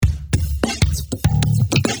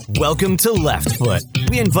Welcome to Left Foot.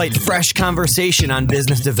 We invite fresh conversation on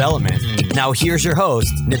business development. Now here's your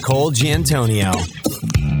host, Nicole Giantonio.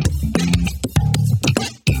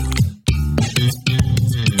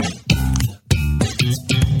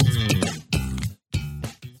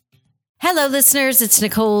 Hello, listeners. It's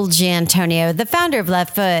Nicole Giantonio, the founder of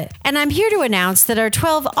Left Foot, and I'm here to announce that our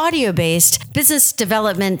 12 audio-based business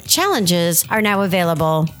development challenges are now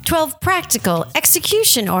available. 12 practical,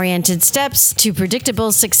 execution-oriented steps to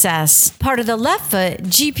predictable success. Part of the Left Foot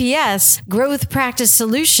GPS Growth Practice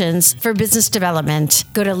Solutions for Business Development.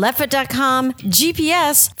 Go to leftfoot.com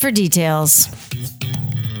GPS for details.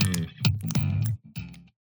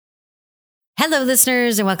 Hello,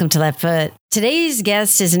 listeners, and welcome to Left Foot. Today's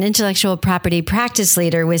guest is an intellectual property practice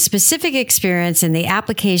leader with specific experience in the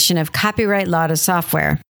application of copyright law to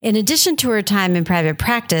software. In addition to her time in private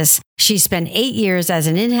practice, she spent 8 years as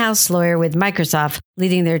an in-house lawyer with Microsoft,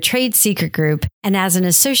 leading their trade secret group, and as an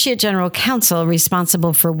associate general counsel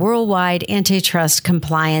responsible for worldwide antitrust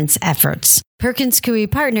compliance efforts. Perkins Coie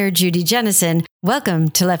partner Judy Jennison, welcome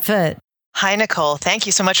to Left Foot. Hi, Nicole. Thank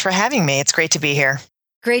you so much for having me. It's great to be here.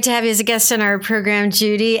 Great to have you as a guest on our program,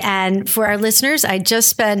 Judy. And for our listeners, I just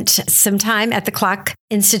spent some time at the CLOC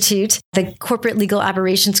Institute, the Corporate Legal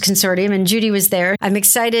Operations Consortium, and Judy was there. I'm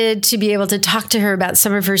excited to be able to talk to her about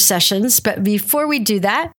some of her sessions. But before we do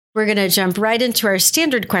that, we're going to jump right into our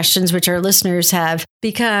standard questions, which our listeners have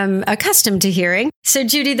become accustomed to hearing. So,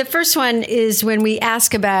 Judy, the first one is when we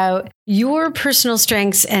ask about your personal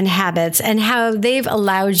strengths and habits and how they've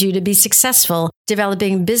allowed you to be successful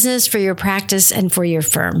developing business for your practice and for your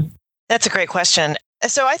firm. That's a great question.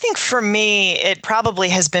 So I think for me, it probably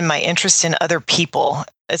has been my interest in other people.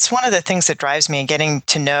 It's one of the things that drives me, getting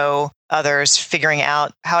to know others, figuring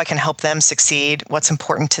out how I can help them succeed, what's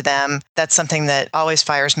important to them. That's something that always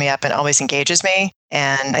fires me up and always engages me.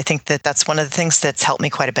 And I think that that's one of the things that's helped me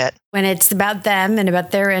quite a bit. When it's about them and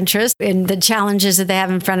about their interests and the challenges that they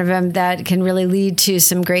have in front of them, that can really lead to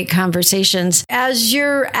some great conversations. As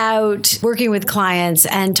you're out working with clients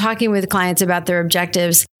and talking with clients about their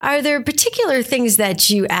objectives, are there particular things that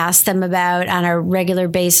you ask them about on a regular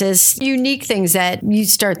basis, unique things that you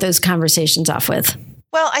start those conversations off with?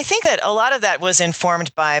 Well, I think that a lot of that was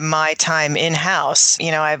informed by my time in-house.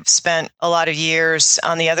 I've spent a lot of years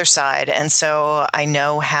on the other side, and so I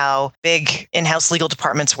know how big in-house legal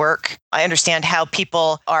departments work. I understand how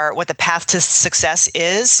people are, what the path to success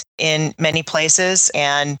is in many places.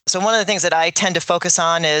 And so one of the things that I tend to focus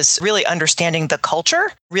on is really understanding the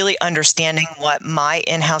culture, really understanding what my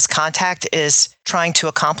in-house contact is trying to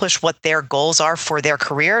accomplish, what their goals are for their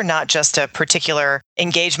career, not just a particular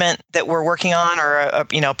engagement that we're working on or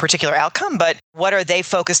a particular outcome, but what are they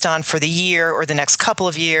focused on for the year or the next couple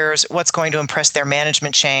of years, what's going to impress their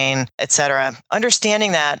management chain, et cetera.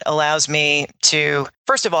 Understanding that allows me to,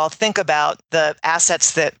 first of all, think about the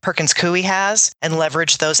assets that Perkins Coie has and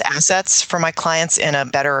leverage those assets for my clients in a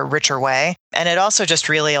better, richer way. And it also just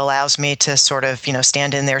really allows me to sort of,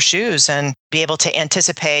 stand in their shoes and be able to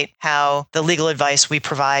anticipate how the legal advice we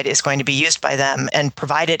provide is going to be used by them and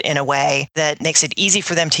provide it in a way that makes it easy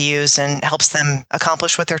for them to use and helps them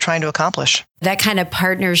accomplish what they're trying to accomplish. That kind of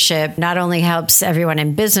partnership not only helps everyone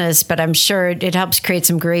in business, but I'm sure it helps create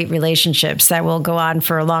some great relationships that will go on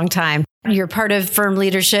for a long time. You're part of firm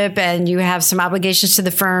leadership and you have some obligations to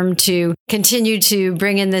the firm to continue to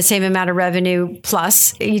bring in the same amount of revenue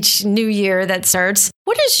plus each new year that starts.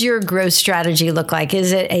 What does your growth strategy look like?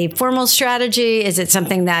 Is it a formal strategy? Is it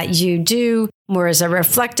something that you do more as a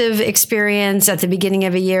reflective experience at the beginning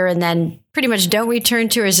of a year and then pretty much don't return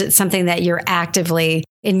to? Or is it something that you're actively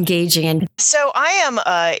engaging in? So I am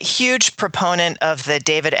a huge proponent of the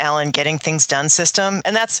David Allen Getting Things Done system.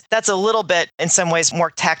 And that's a little bit, in some ways,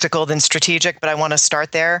 more tactical than strategic, but I want to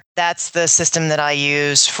start there. That's the system that I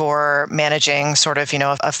use for managing sort of,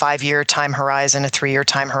 a 5-year time horizon, a 3-year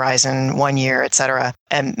time horizon, 1 year, et cetera,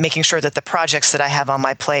 and making sure that the projects that I have on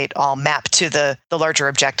my plate all map to the larger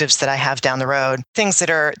objectives that I have down the road. Things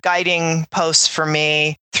that are guiding posts for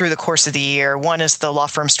me through the course of the year. One is the law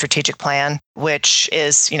firm strategic plan, which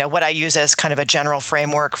is, what I use as kind of a general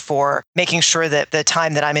framework for making sure that the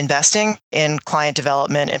time that I'm investing in client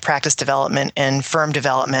development and practice development and firm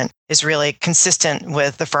development is really consistent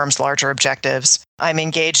with the firm's larger objectives. I'm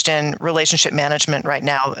engaged in relationship management right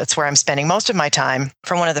now. That's where I'm spending most of my time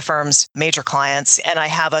for one of the firm's major clients. And I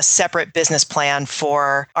have a separate business plan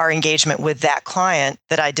for our engagement with that client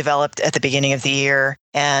that I developed at the beginning of the year.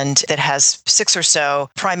 and that has 6 or so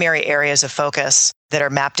primary areas of focus that are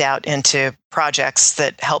mapped out into projects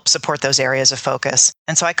that help support those areas of focus.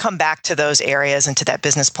 And so I come back to those areas and to that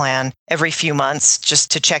business plan every few months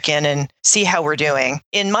just to check in and see how we're doing.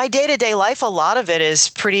 In my day-to-day life, a lot of it is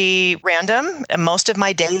pretty random. And most of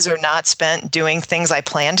my days are not spent doing things I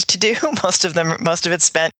planned to do. Most of it's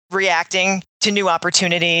spent reacting to new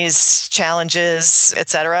opportunities, challenges, et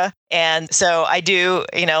cetera. And so I do,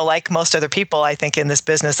 like most other people, I think in this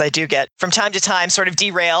business, I do get from time to time sort of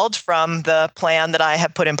derailed from the plan that I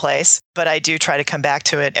have put in place. But I do try to come back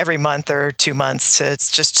to it every month or 2 months to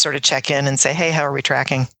just sort of check in and say, hey, how are we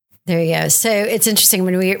tracking? There you go. So it's interesting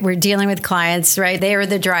when we're dealing with clients, right? They are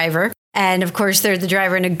the driver. And of course, they're the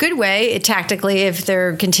driver in a good way. Tactically, if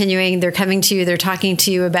they're continuing, they're coming to you, they're talking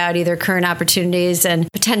to you about either current opportunities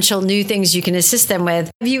and potential new things you can assist them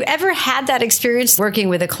with. Have you ever had that experience working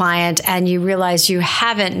with a client and you realize you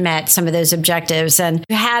haven't met some of those objectives and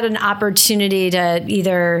you had an opportunity to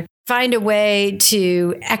either find a way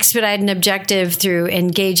to expedite an objective through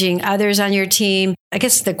engaging others on your team? I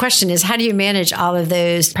guess the question is, how do you manage all of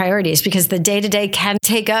those priorities? Because the day-to-day can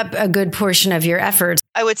take up a good portion of your effort.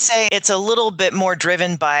 I would say it's a little bit more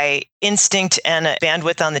driven by instinct and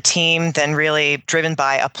bandwidth on the team than really driven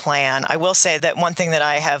by a plan. I will say that one thing that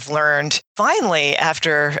I have learned finally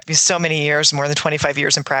after so many years, more than 25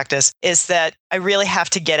 years in practice, is that I really have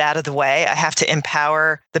to get out of the way. I have to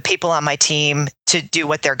empower the people on my team to do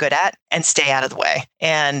what they're good at and stay out of the way.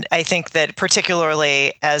 And I think that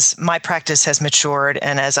particularly as my practice has matured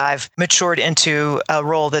and as I've matured into a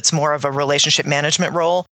role that's more of a relationship management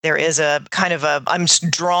role, there is a kind of I'm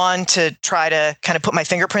drawn to try to kind of put my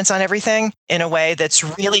fingerprints on everything in a way that's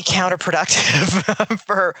really counterproductive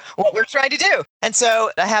for what we're trying to do. And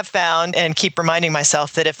so I have found and keep reminding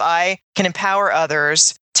myself that if I can empower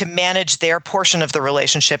others to manage their portion of the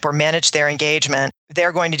relationship or manage their engagement,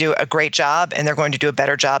 they're going to do a great job and they're going to do a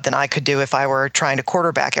better job than I could do if I were trying to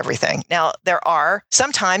quarterback everything. Now, there are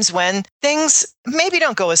some times when things maybe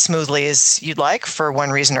don't go as smoothly as you'd like for one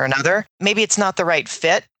reason or another. Maybe it's not the right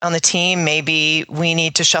fit on the team. Maybe we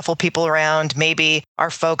need to shuffle people around. Maybe our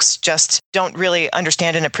folks just don't really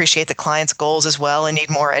understand and appreciate the client's goals as well and need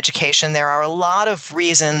more education. There are a lot of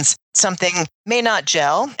reasons something may not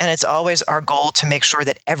gel, and it's always our goal to make sure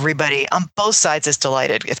that everybody on both sides is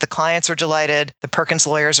delighted. If the clients are delighted, the Perkins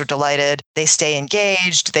lawyers are delighted, they stay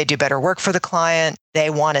engaged, they do better work for the client, they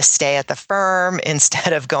want to stay at the firm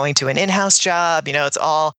instead of going to an in-house job. It's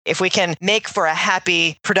all, if we can make for a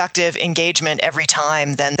happy, productive engagement every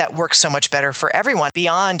time, then that works so much better for everyone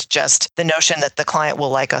beyond just the notion that the client will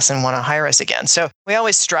like us and want to hire us again. So we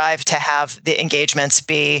always strive to have the engagements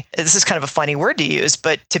be, this is kind of a funny word to use,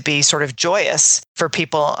 but to be sort of joyous for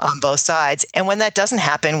people on both sides. And when that doesn't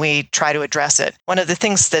happen, we try to address it. One of the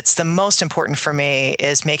things that's the most important for me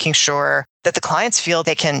is making sure that the clients feel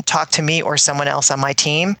they can talk to me or someone else on my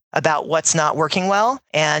team about what's not working well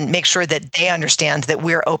and make sure that they understand that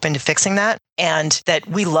we're open to fixing that and that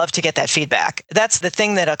we love to get that feedback. That's the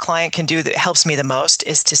thing that a client can do that helps me the most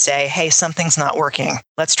is to say, hey, something's not working.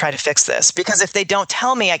 Let's try to fix this. Because if they don't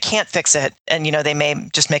tell me I can't fix it, and they may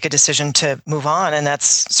just make a decision to move on. And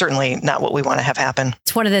that's certainly not what we want to have happen.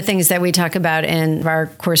 It's one of the things that we talk about in our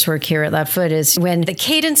coursework here at Left Foot is when the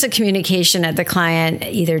cadence of communication at the client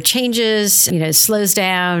either changes, slows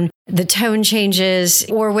down, the tone changes,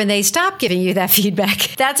 or when they stop giving you that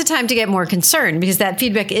feedback, that's a time to get more concerned because that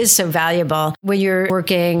feedback is so valuable when you're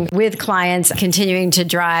working with clients, continuing to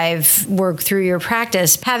drive work through your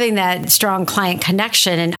practice, having that strong client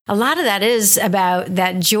connection. And a lot of that is about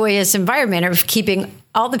that joyous environment of keeping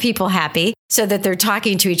all the people happy so that they're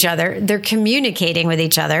talking to each other, they're communicating with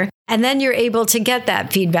each other, and then you're able to get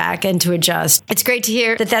that feedback and to adjust. It's great to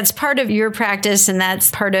hear that that's part of your practice and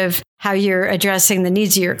that's part of how you're addressing the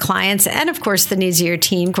needs of your clients and, of course, the needs of your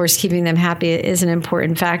team. Of course, keeping them happy is an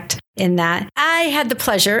important fact in that. I had the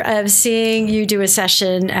pleasure of seeing you do a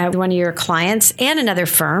session at one of your clients and another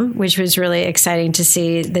firm, which was really exciting to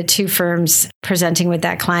see the two firms presenting with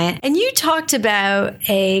that client. And you talked about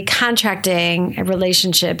a contracting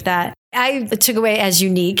relationship that I took away as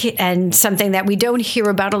unique and something that we don't hear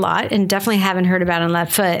about a lot and definitely haven't heard about on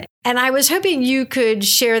Left Foot. And I was hoping you could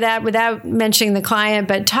share that without mentioning the client,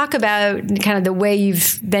 but talk about kind of the way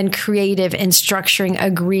you've been creative in structuring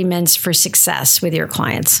agreements for success with your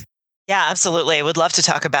clients. Yeah, absolutely. I would love to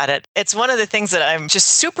talk about it. It's one of the things that I'm just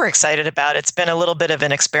super excited about. It's been a little bit of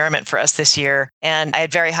an experiment for us this year, and I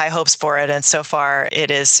had very high hopes for it. And so far,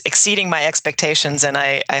 it is exceeding my expectations, and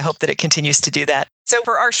I hope that it continues to do that. So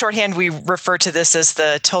for our shorthand, we refer to this as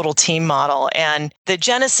the total team model. And the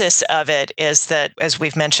genesis of it is that, as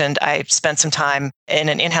we've mentioned, I spent some time in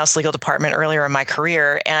an in-house legal department earlier in my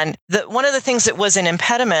career. And one of the things that was an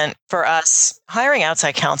impediment for us hiring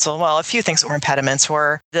outside counsel, well, a few things that were impediments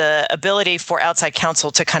were the ability for outside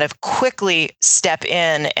counsel to kind of quickly step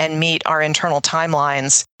in and meet our internal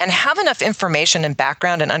timelines and have enough information and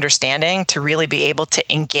background and understanding to really be able to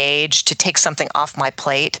engage, to take something off my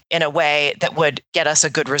plate in a way that would get us a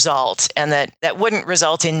good result, and that wouldn't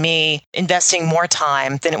result in me investing more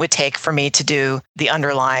time than it would take for me to do the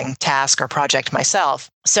underlying task or project myself.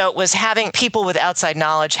 So it was having people with outside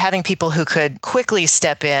knowledge, having people who could quickly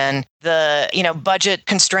step in. The, budget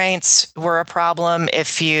constraints were a problem. If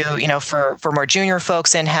for more junior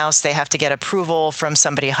folks in-house, they have to get approval from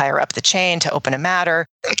somebody higher up the chain to open a matter.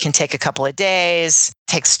 It can take a couple of days,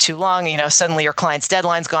 takes too long. Suddenly your client's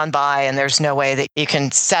deadline's gone by and there's no way that you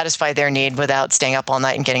can satisfy their need without staying up all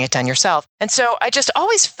night and getting it done yourself. And so I just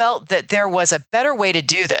always felt that there was a better way to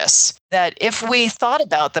do this, that if we thought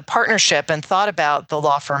about the partnership and thought about the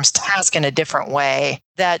law firm's task in a different way,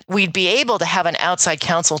 that we'd be able to have an outside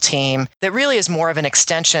counsel team that really is more of an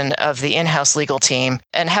extension of the in-house legal team,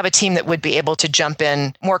 and have a team that would be able to jump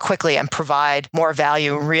in more quickly and provide more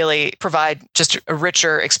value, really provide just a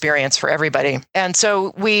richer experience for everybody. And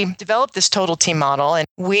so we developed this total team model, and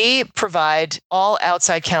we provide all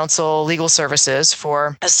outside counsel legal services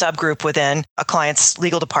for a subgroup within a client's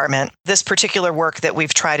legal department. This particular work that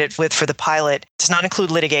we've tried it with for the pilot does not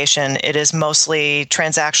include litigation. It is mostly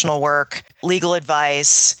transactional work, legal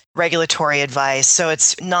advice, regulatory advice. So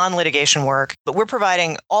it's non-litigation work, but we're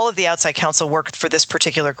providing all of the outside counsel work for this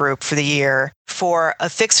particular group for the year for a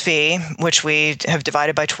fixed fee, which we have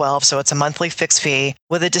divided by 12. So it's a monthly fixed fee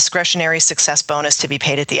with a discretionary success bonus to be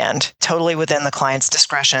paid at the end, totally within the client's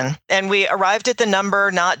discretion. And we arrived at the number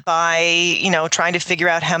not by, trying to figure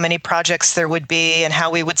out how many projects there would be and how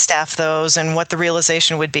we would staff those and what the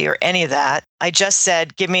realization would be or any of that. I just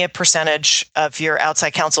said, give me a percentage of your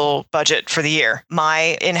outside counsel budget for the year.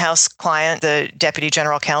 My in-house client, the deputy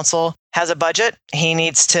general counsel, has a budget. He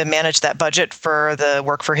needs to manage that budget for the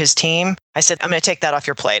work for his team. I said, I'm going to take that off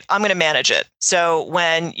your plate. I'm going to manage it. So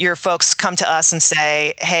when your folks come to us and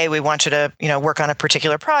say, hey, we want you to, work on a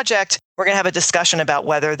particular project, we're going to have a discussion about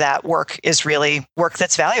whether that work is really work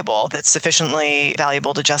that's valuable, that's sufficiently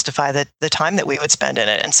valuable to justify the time that we would spend in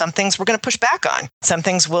it. And some things we're going to push back on. Some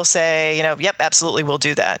things we'll say, yep, absolutely, we'll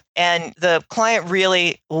do that. And the client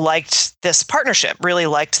really liked this partnership, really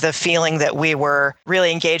liked the feeling that we were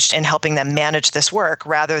really engaged in helping them manage this work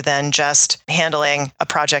rather than just handling a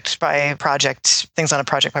project by project, things on a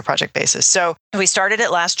project by project basis. So we started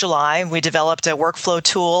it last July. We developed a workflow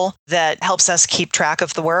tool that helps us keep track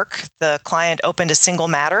of the work. The client opened a single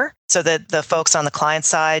matter so that the folks on the client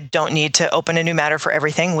side don't need to open a new matter for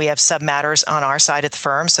everything. We have sub matters on our side at the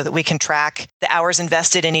firm so that we can track the hours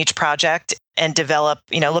invested in each project and develop,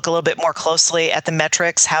 look a little bit more closely at the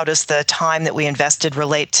metrics. How does the time that we invested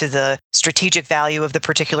relate to the strategic value of the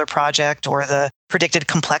particular project or the predicted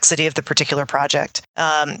complexity of the particular project?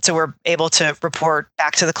 So we're able to report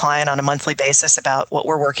back to the client on a monthly basis about what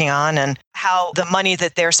we're working on and how the money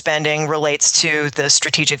that they're spending relates to the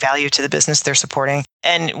strategic value to the business they're supporting.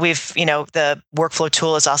 And we've, the workflow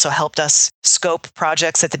tool has also helped us scope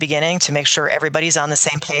projects at the beginning to make sure everybody's on the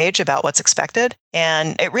same page about what's expected.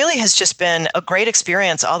 And it really has just been a great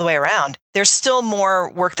experience all the way around. There's still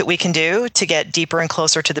more work that we can do to get deeper and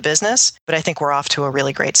closer to the business, but I think we're off to a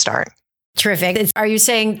really great start. Terrific. Are you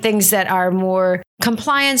saying things that are more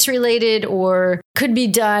compliance related or could be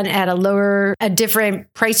done at a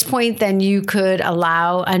different price point than you could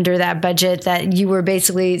allow under that budget, that you were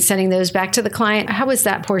basically sending those back to the client? How is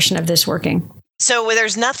that portion of this working? So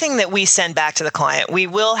there's nothing that we send back to the client. We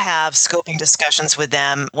will have scoping discussions with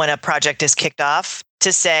them when a project is kicked off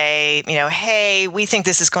to say, hey, we think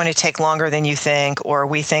this is going to take longer than you think, or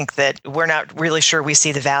we think that we're not really sure we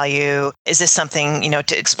see the value. Is this something,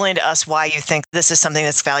 to explain to us why you think this is something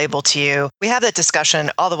that's valuable to you? We have that discussion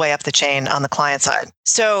all the way up the chain on the client side.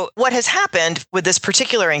 So what has happened with this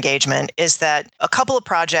particular engagement is that a couple of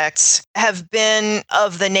projects have been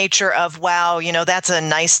of the nature of, wow, that's a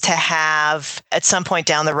nice to have at some point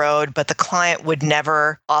down the road, but the client would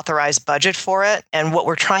never authorize budget for it. And what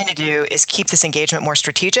we're trying to do is keep this engagement more more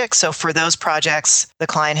strategic. So for those projects, the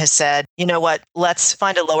client has said, you know what, let's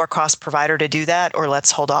find a lower cost provider to do that, or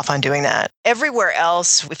let's hold off on doing that. Everywhere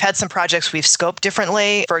else, we've had some projects we've scoped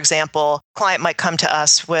differently. For example, client might come to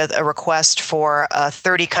us with a request for a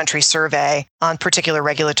 30-country survey on particular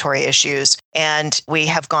regulatory issues. And we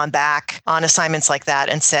have gone back on assignments like that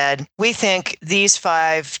and said, we think these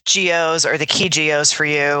 5 geos are the key geos for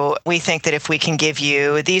you. We think that if we can give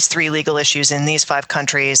you these 3 legal issues in these 5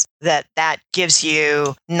 countries, that gives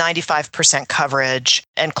you 95% coverage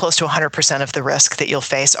and close to 100% of the risk that you'll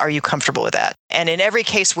face. Are you comfortable with that? And in every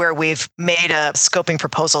case where we've made a scoping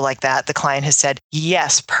proposal like that, the client has said,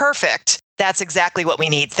 yes, perfect. That's exactly what we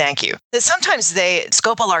need. Thank you. Sometimes they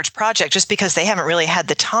scope a large project just because they haven't really had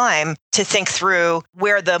the time to think through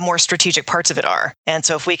where the more strategic parts of it are. And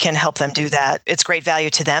so if we can help them do that, it's great value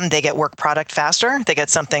to them. They get work product faster. They get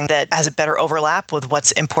something that has a better overlap with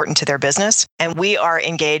what's important to their business. And we are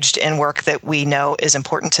engaged in work that we know is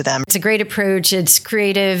important to them. It's a great approach. It's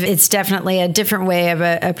creative. It's definitely a different way of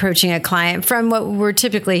approaching a client from what we're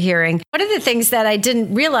typically hearing. One of the things that I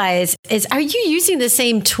didn't realize is, are you using the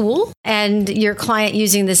same tool and your client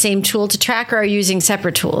using the same tool to track, or are you using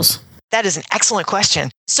separate tools? That is an excellent question.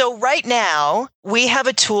 So right now, we have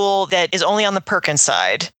a tool that is only on the Perkins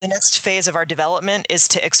side. The next phase of our development is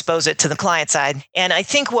to expose it to the client side. And I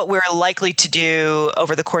think what we're likely to do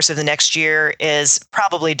over the course of the next year is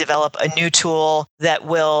probably develop a new tool that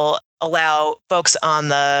will allow folks on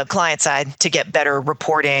the client side to get better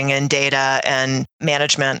reporting and data and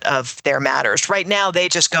management of their matters. Right now, they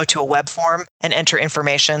just go to a web form and enter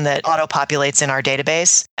information that auto-populates in our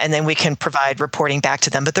database, and then we can provide reporting back to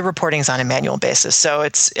them. But the reporting is on a manual basis. So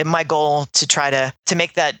it's my goal to try to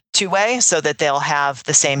make that two-way so that they'll have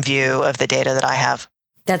the same view of the data that I have.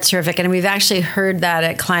 That's terrific. And we've actually heard that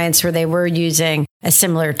at clients where they were using a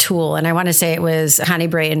similar tool. And I want to say it was Connie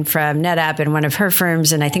Brayton from NetApp in one of her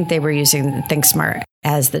firms. And I think they were using ThinkSmart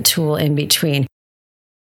as the tool in between.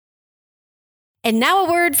 And now a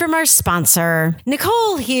word from our sponsor.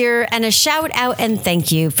 Nicole here, and a shout out and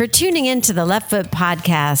thank you for tuning in to the Left Foot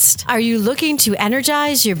Podcast. Are you looking to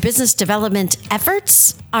energize your business development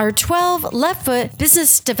efforts? Our 12 Left Foot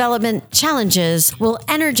Business Development Challenges will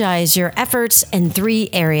energize your efforts in 3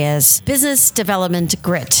 areas. Business development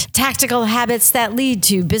grit, tactical habits that lead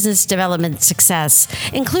to business development success,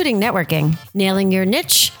 including networking, nailing your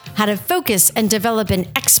niche, how to focus and develop an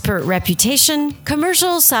expert reputation,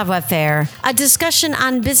 commercial savoir-faire, a discussion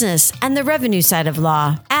on business and the revenue side of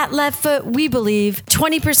law. At Left Foot, we believe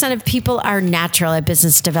 20% of people are natural at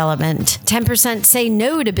business development, 10% say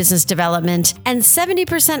no to business development, and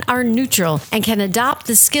 70% are neutral and can adopt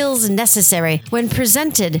the skills necessary when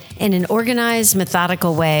presented in an organized,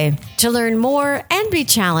 methodical way. To learn more and be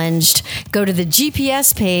challenged, go to the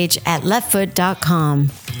GPS page at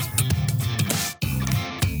leftfoot.com.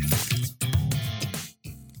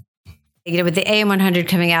 With the AM100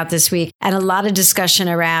 coming out this week, and a lot of discussion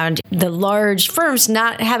around the large firms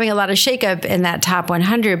not having a lot of shakeup in that top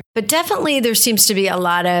 100, but definitely there seems to be a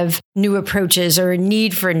lot of new approaches or a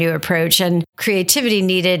need for a new approach and creativity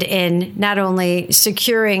needed in not only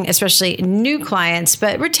securing, especially new clients,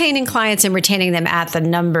 but retaining clients and retaining them at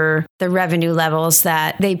the revenue levels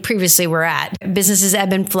that they previously were at. Businesses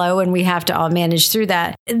ebb and flow, and we have to all manage through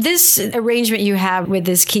that. This arrangement you have with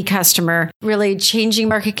this key customer, really changing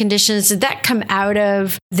market conditions, did that come out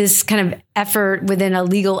of this kind of effort within a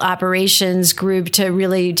legal operations group to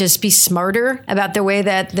really just be smarter about the way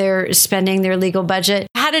that they're spending their legal budget?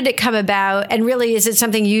 How did it come about? And really, is it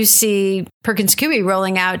something you see Perkins Coie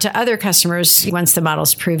rolling out to other customers once the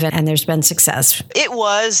model's proven and there's been success? It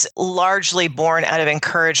was largely born out of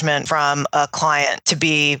encouragement from a client to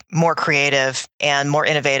be more creative and more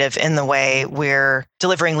innovative in the way we're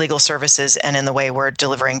delivering legal services and in the way we're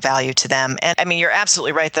delivering value to them. And I mean, you're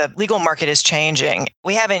absolutely right. The legal market is changing.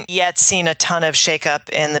 We haven't yet seen a ton of shakeup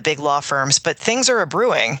in the big law firms, but things are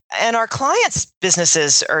brewing. And our clients'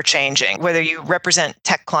 businesses are changing. Whether you represent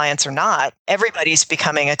tech clients or not, everybody's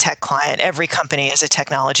becoming a tech client. Every company is a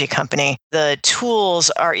technology company. The tools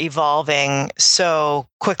are evolving so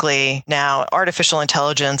quickly now. Artificial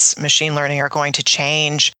intelligence, machine learning are going to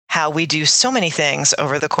change how we do so many things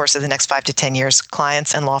over the course of the next 5 to 10 years,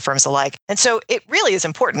 clients and law firms alike. And so it really is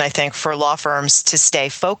important, I think, for law firms to stay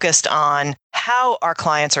focused on how our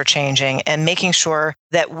clients are changing and making sure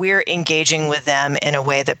that we're engaging with them in a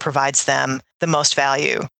way that provides them the most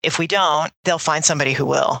value. If we don't, they'll find somebody who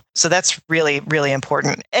will. So that's really, really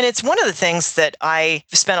important. And it's one of the things that I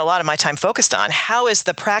spent a lot of my time focused on. How is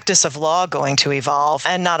the practice of law going to evolve?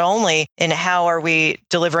 And not only in how are we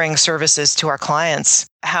delivering services to our clients,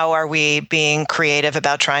 how are we being creative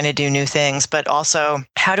about trying to do new things, but also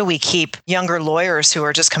how do we keep younger lawyers who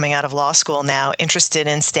are just coming out of law school now interested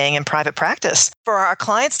in staying in private practice? For our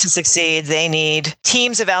clients to succeed, they need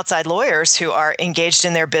teams of outside lawyers who are engaged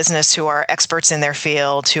in their business, who are experts in their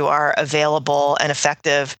field, who are available and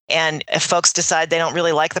effective. And if folks decide they don't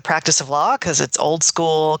really like the practice of law because it's old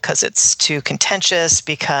school, because it's too contentious,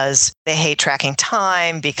 because they hate tracking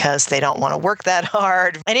time, because they don't want to work that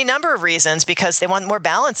hard, any number of reasons, because they want more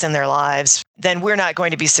balance in their lives, then we're not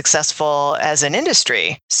going to be successful as an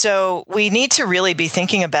industry. So we need to really be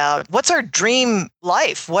thinking about what's our dream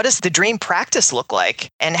life? What does the dream practice look like?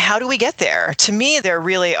 And how do we get there? To me, there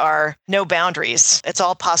really are no boundaries. It's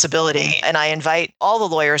all possibility. And I invite all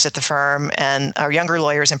the lawyers at the firm and our younger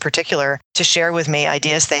lawyers in particular to share with me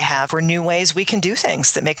ideas they have for new ways we can do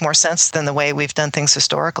things that make more sense than the way we've done things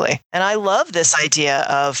historically. And I love this idea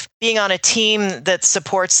of being on a team that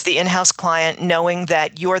supports the in-house client, knowing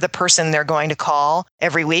that you're the person they're going to call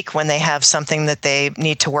every week when they have something that they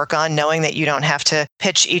need to work on, knowing that you don't have to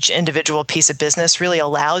pitch each individual piece of business really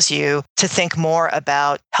allows you to think more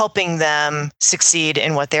about helping them succeed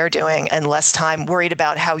in what they're doing and less time worried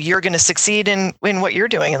about how you're going to succeed in what you're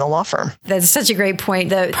doing in the law firm. That's such a great point.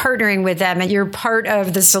 The partnering with them, and you're part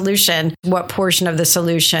of the solution. What portion of the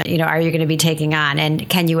solution, are you going to be taking on, and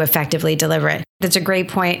can you effectively deliver it? That's a great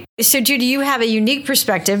point. So, Judy, you have a unique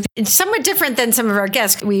perspective. It's somewhat different than some of our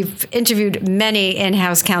guests. We've interviewed many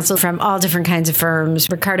in-house counsel from all different kinds of firms.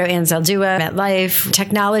 Ricardo Anzaldúa, MetLife,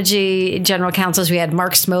 technology, general counsels. We had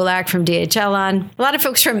Mark Smolak from DHL on. A lot of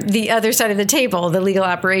folks from the other side of the table, the legal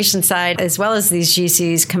operations side, as well as these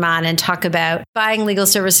GCs come on and talk about buying legal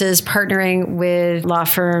services, partnering with law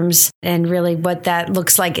firms, and really what that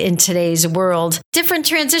looks like in today's world. Different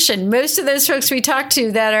transition. Most of those folks we talked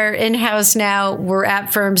to that are in-house now were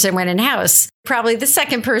at firms and went in-house. Probably the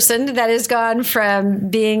second person that has gone from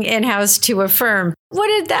being in-house to a firm. What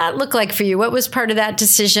did that look like for you? What was part of that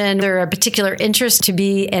decision? Was there a particular interest to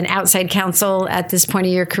be an outside counsel at this point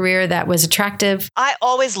of your career that was attractive? I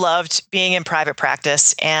always loved being in private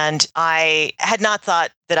practice, and I had not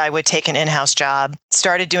thought that I would take an in-house job.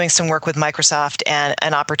 Started doing some work with Microsoft, and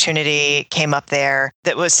an opportunity came up there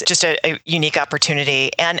that was just a unique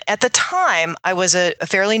opportunity. And at the time, I was a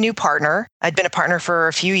fairly new partner. I'd been a partner for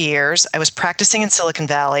a few years. I was practicing in Silicon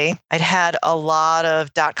Valley. I'd had a lot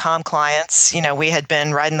of .com clients. We had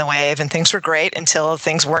been riding the wave and things were great until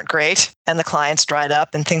things weren't great and the clients dried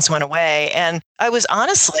up and things went away. And I was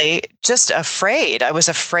honestly just afraid. I was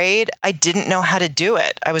afraid I didn't know how to do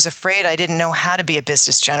it. I was afraid I didn't know how to be a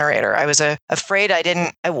business generator. I was afraid I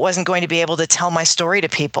wasn't going to be able to tell my story to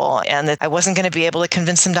people and that I wasn't going to be able to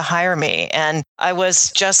convince them to hire me. And I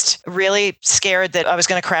was just really scared that I was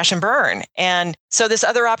going to crash and burn. And so this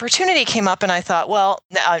other opportunity came up and I thought, well,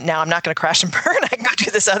 now I'm not going to crash and burn. I can go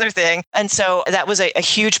do this other thing. And so that was a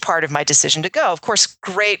huge part of my decision to go. Of course,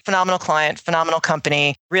 great, phenomenal client, phenomenal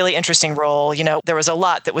company, really interesting role. There was a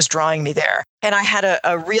lot that was drawing me there. And I had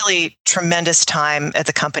a really tremendous time at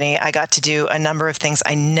the company. I got to do a number of things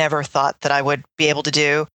I never thought that I would be able to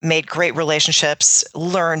do, made great relationships,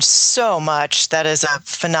 learned so much. That is a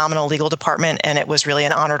phenomenal legal department, and it was really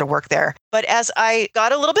an honor to work there. But as I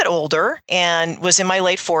got a little bit older and was in my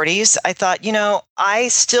late 40s, I thought, I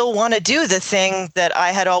still want to do the thing that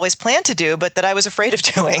I had always planned to do, but that I was afraid of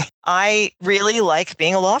doing. I really like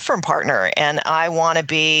being a law firm partner, and I want to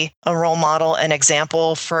be a role model, an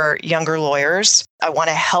example for younger lawyers. I want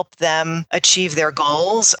to help them achieve their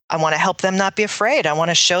goals. I want to help them not be afraid. I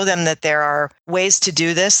want to show them that there are ways to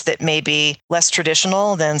do this that may be less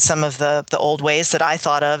traditional than some of the old ways that I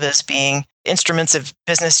thought of as being instruments of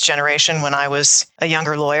business generation when I was a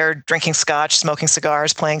younger lawyer, drinking scotch, smoking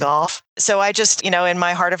cigars, playing golf. So I just, in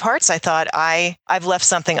my heart of hearts, I thought I've left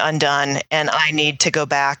something undone and I need to go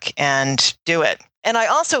back and do it. And I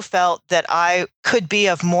also felt that I could be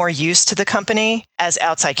of more use to the company as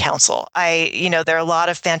outside counsel. There are a lot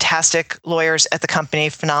of fantastic lawyers at the company,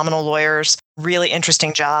 phenomenal lawyers, really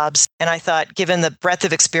interesting jobs. And I thought, given the breadth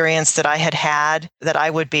of experience that I had, that I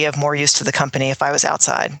would be of more use to the company if I was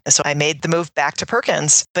outside. So I made the move back to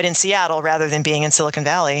Perkins, but in Seattle rather than being in Silicon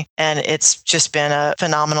Valley. And it's just been a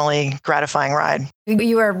phenomenally gratifying ride.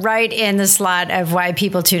 You are right in the slot of why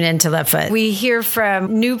people tune into Leftfoot. We hear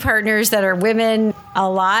from new partners that are women a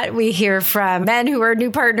lot. We hear from men who are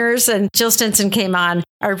new partners. And Jill Stinson came on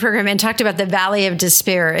our program and talked about the valley of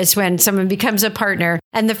despair. It's when someone becomes a partner.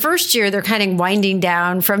 And the first year, they're kind of winding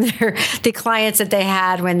down from the clients that they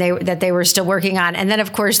had that they were still working on. And then,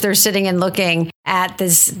 of course, they're sitting and looking at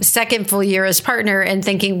this second full year as partner and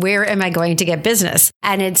thinking, where am I going to get business?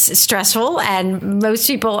 And it's stressful and most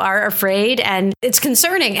people are afraid and it's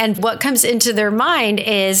concerning. And what comes into their mind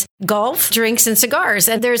is golf, drinks, and cigars.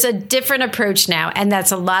 And there's a different approach now. And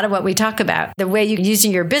that's a lot of what we talk about. The way you're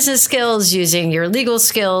using your business skills, using your legal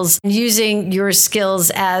skills, using your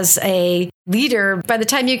skills as a leader. By the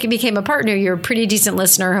time you became a partner, you're a pretty decent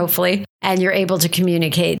listener, hopefully, and you're able to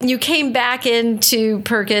communicate. You came back into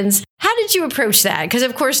Perkins. How did you approach that? Because,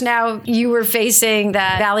 of course, now you were facing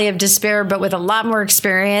that valley of despair, but with a lot more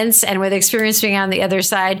experience and with experience being on the other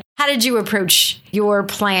side. How did you approach your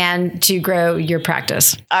plan to grow your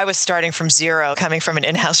practice? I was starting from zero, coming from an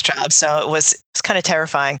in-house job, so it was kind of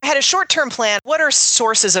terrifying. I had a short-term plan. What are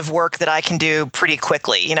sources of work that I can do pretty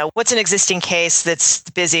quickly? What's an existing case that's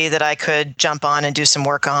busy that I could jump on and do some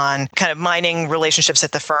work on? Kind of mining relationships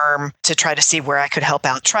at the firm to try to see where I could help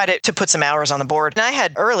out, try to put some hours on the board. And I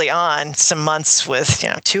had early on some months with,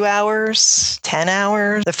 2 hours, 10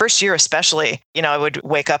 hours. The first year especially, I would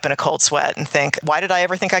wake up in a cold sweat and think, why did I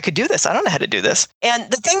ever think I could do this? I don't know how to do this. And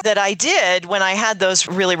the thing that I did when I had those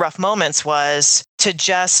really rough moments was to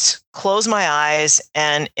just close my eyes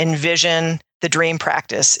and envision the dream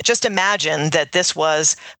practice. Just imagine that this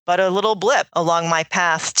was but a little blip along my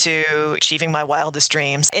path to achieving my wildest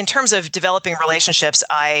dreams. In terms of developing relationships,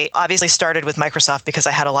 I obviously started with Microsoft because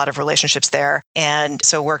I had a lot of relationships there. And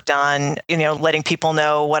so worked on, letting people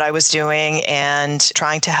know what I was doing and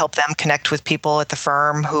trying to help them connect with people at the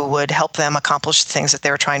firm who would help them accomplish the things that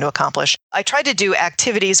they were trying to accomplish. I tried to do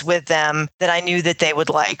activities with them that I knew that they would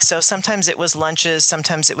like. So sometimes it was lunches,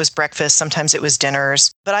 sometimes it was breakfast, sometimes it was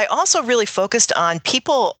dinners. But I also really focused on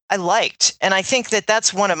people I liked. And I think that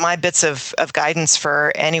that's one of my bits of guidance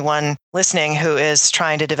for anyone listening who is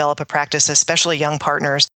trying to develop a practice, especially young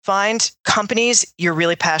partners. Find companies you're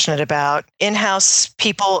really passionate about, in-house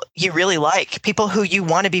people you really like, people who you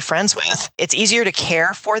want to be friends with. It's easier to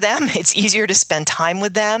care for them. It's easier to spend time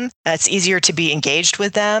with them. It's easier to be engaged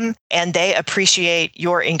with them. And they appreciate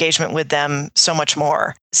your engagement with them so much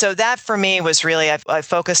more. So that for me was really, I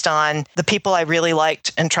focused on the people I really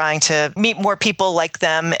liked and trying to meet more people like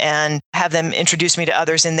them and have them introduce me to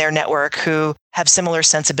others in their network who have similar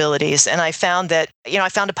sensibilities. And I found that, I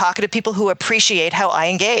found a pocket of people who appreciate how I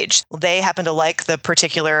engage. They happen to like the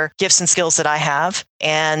particular gifts and skills that I have,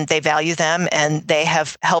 and they value them, and they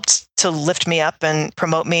have helped to lift me up and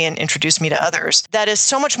promote me and introduce me to others. That is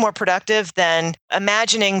so much more productive than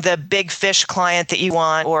imagining the big fish client that you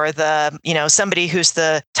want, or the, somebody who's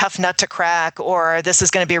the tough nut to crack, or this is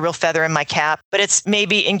going to be a real feather in my cap. But it's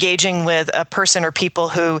maybe engaging with a person or people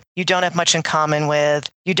who you don't have much in common with,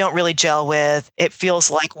 you don't really gel with. It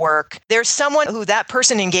feels like work. There's someone who that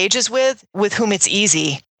person engages with whom it's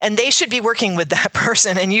easy. And they should be working with that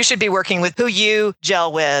person, and you should be working with who you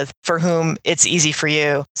gel with, for whom it's easy for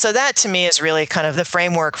you. So that to me is really kind of the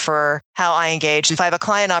framework for how I engage. If I have a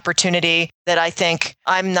client opportunity that I think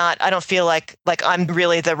I don't feel like I'm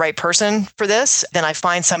really the right person for this, then I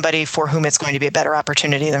find somebody for whom it's going to be a better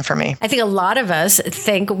opportunity than for me. I think a lot of us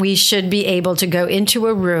think we should be able to go into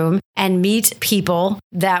a room and meet people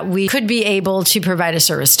that we could be able to provide a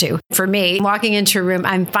service to. For me, walking into a room,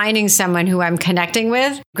 I'm finding someone who I'm connecting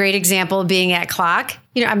with. Great example being at Clock.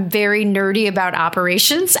 I'm very nerdy about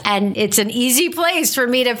operations, and it's an easy place for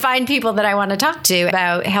me to find people that I want to talk to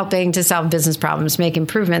about helping to solve business problems, make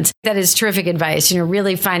improvements. That is terrific advice.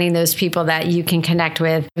 Really finding those people that you can connect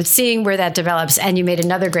with, seeing where that develops. And you made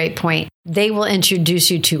another great point. They will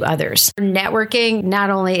introduce you to others. Networking not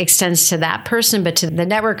only extends to that person, but to the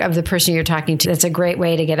network of the person you're talking to. That's a great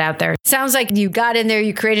way to get out there. Sounds like you got in there,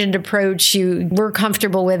 you created an approach, you were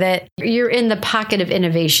comfortable with it. You're in the pocket of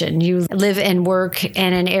innovation. You live and work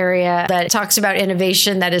in an area that talks about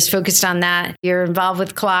innovation, that is focused on that. You're involved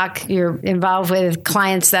with Clock. You're involved with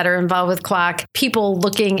clients that are involved with Clock. People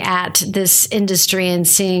looking at this industry and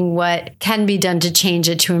seeing what can be done to change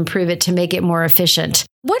it, to improve it, to make it more efficient.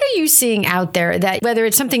 What are you seeing out there that, whether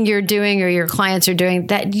it's something you're doing or your clients are doing,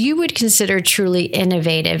 that you would consider truly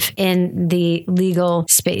innovative in the legal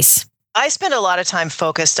space? I spend a lot of time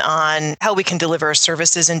focused on how we can deliver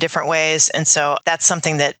services in different ways. And so that's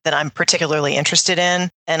something that I'm particularly interested in.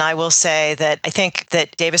 And I will say that I think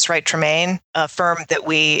that Davis Wright Tremaine, a firm that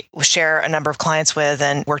we share a number of clients with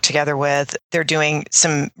and work together with, they're doing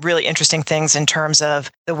some really interesting things in terms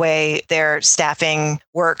of the way they're staffing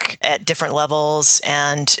work at different levels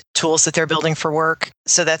and tools that they're building for work.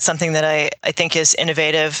 So that's something that I think is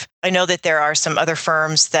innovative. I know that there are some other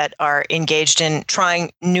firms that are engaged in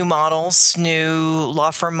trying new models, new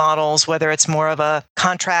law firm models, whether it's more of a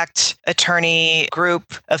contract attorney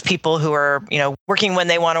group of people who are, working when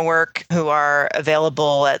they want to work, who are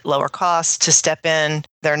available at lower cost to step in.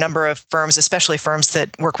 There are a number of firms, especially firms that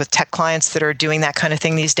work with tech clients, that are doing that kind of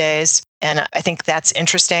thing these days. And I think that's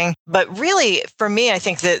interesting. But really, for me, I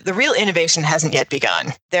think that the real innovation hasn't yet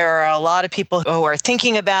begun. There are a lot of people who are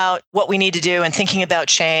thinking about what we need to do and thinking about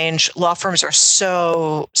change. Law firms are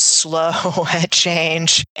so slow at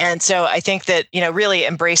change. And so I think that, really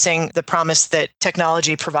embracing the promise that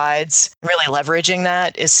technology provides, really leveraging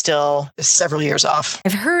that is still several years off.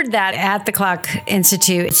 I've heard that at the Clock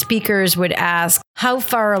Institute, speakers would ask, how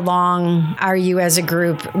far along are you as a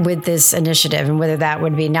group with this initiative? And whether that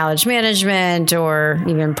would be knowledge management or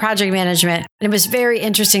even project management. And it was very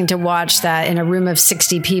interesting to watch that in a room of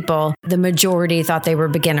 60 people, the majority thought they were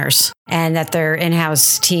beginners and that their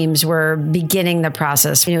in-house teams were beginning the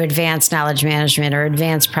process, advanced knowledge management or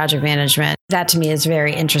advanced project management. That to me is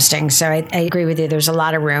very interesting. So I agree with you. There's a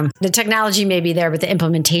lot of room. The technology may be there, but the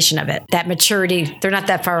implementation of it, that maturity, they're not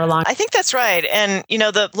that far along. I think that's right. And,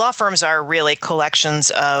 the law firms are really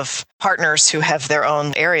collections of partners who have their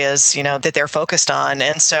own areas, that they're focused on.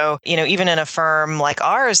 And so, even in a firm like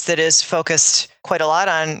ours that is focused quite a lot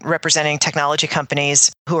on representing technology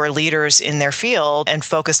companies who are leaders in their field and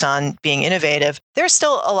focused on being innovative, there's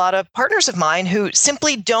still a lot of partners of mine who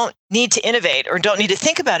simply don't need to innovate or don't need to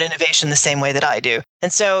think about innovation the same way that I do.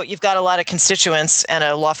 And so you've got a lot of constituents and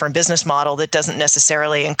a law firm business model that doesn't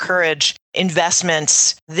necessarily encourage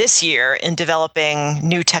investments this year in developing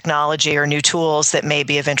new technology or new tools that may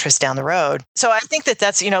be of interest down the road. So I think that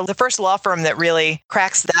that's, the first law firm that really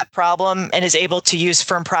cracks that problem and is able to use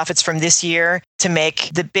firm profits from this year to make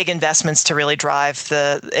the big investments to really drive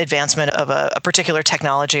the advancement of a particular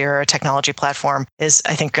technology or a technology platform is,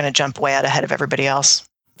 I think, going to jump way out ahead of everybody else.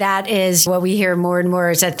 That is what we hear more and more,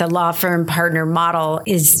 is that the law firm partner model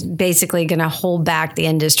is basically going to hold back the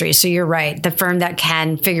industry. So you're right. The firm that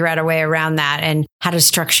can figure out a way around that and how to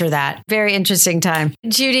structure that. Very interesting time.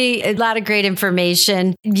 Judy, a lot of great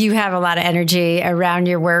information. You have a lot of energy around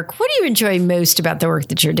your work. What do you enjoy most about the work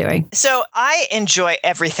that you're doing? So I enjoy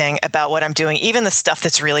everything about what I'm doing, even the stuff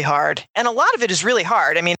that's really hard. And a lot of it is really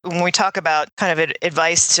hard. I mean, when we talk about kind of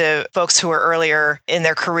advice to folks who are earlier in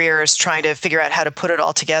their careers trying to figure out how to put it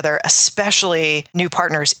all together, especially new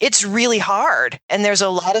partners, it's really hard. And there's a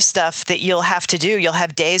lot of stuff that you'll have to do. You'll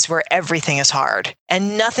have days where everything is hard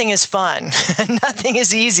and nothing is fun. Nothing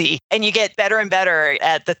is easy. And you get better and better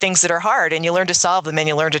at the things that are hard, and you learn to solve them, and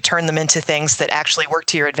you learn to turn them into things that actually work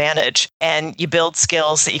to your advantage. And you build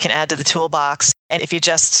skills that you can add to the toolbox. And if you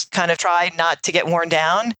just kind of try not to get worn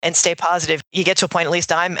down and stay positive, you get to a point, at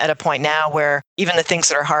least I'm at a point now, where even the things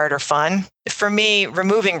that are hard are fun. For me,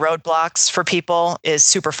 removing roadblocks for people is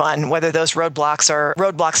super fun, whether those roadblocks are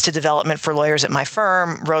roadblocks to development for lawyers at my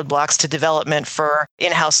firm, roadblocks to development for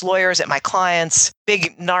in-house lawyers at my clients,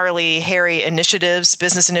 big, gnarly, hairy initiatives,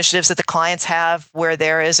 business initiatives that the clients have where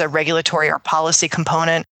there is a regulatory or policy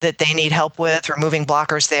component that they need help with, removing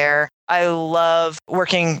blockers there. I love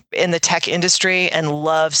working in the tech industry and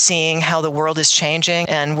love seeing how the world is changing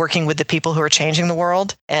and working with the people who are changing the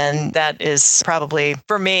world. And that is probably,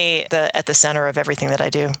 for me, at the center of everything that I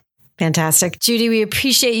do. Fantastic. Judy, we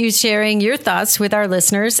appreciate you sharing your thoughts with our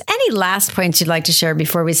listeners. Any last points you'd like to share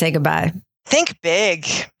before we say goodbye? Think big,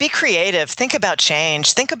 be creative, think about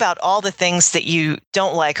change, think about all the things that you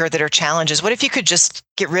don't like or that are challenges. What if you could just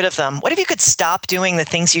get rid of them? What if you could stop doing the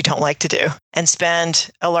things you don't like to do and spend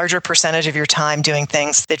a larger percentage of your time doing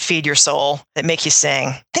things that feed your soul, that make you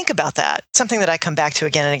sing? Think about that. Something that I come back to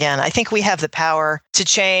again and again. I think we have the power to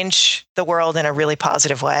change the world in a really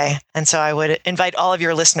positive way. And so I would invite all of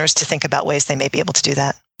your listeners to think about ways they may be able to do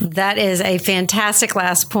that. That is a fantastic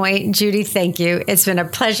last point. Judy, thank you. It's been a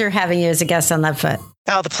pleasure having you as a guest on Leftfoot.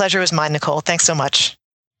 Oh, the pleasure was mine, Nicole. Thanks so much.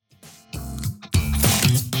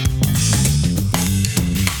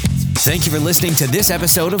 Thank you for listening to this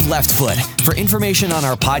episode of Leftfoot. For information on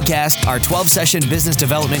our podcast, our 12-session business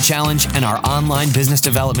development challenge, and our online business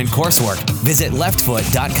development coursework, visit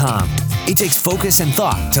leftfoot.com. It takes focus and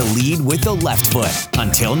thought to lead with the left foot.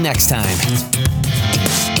 Until next time.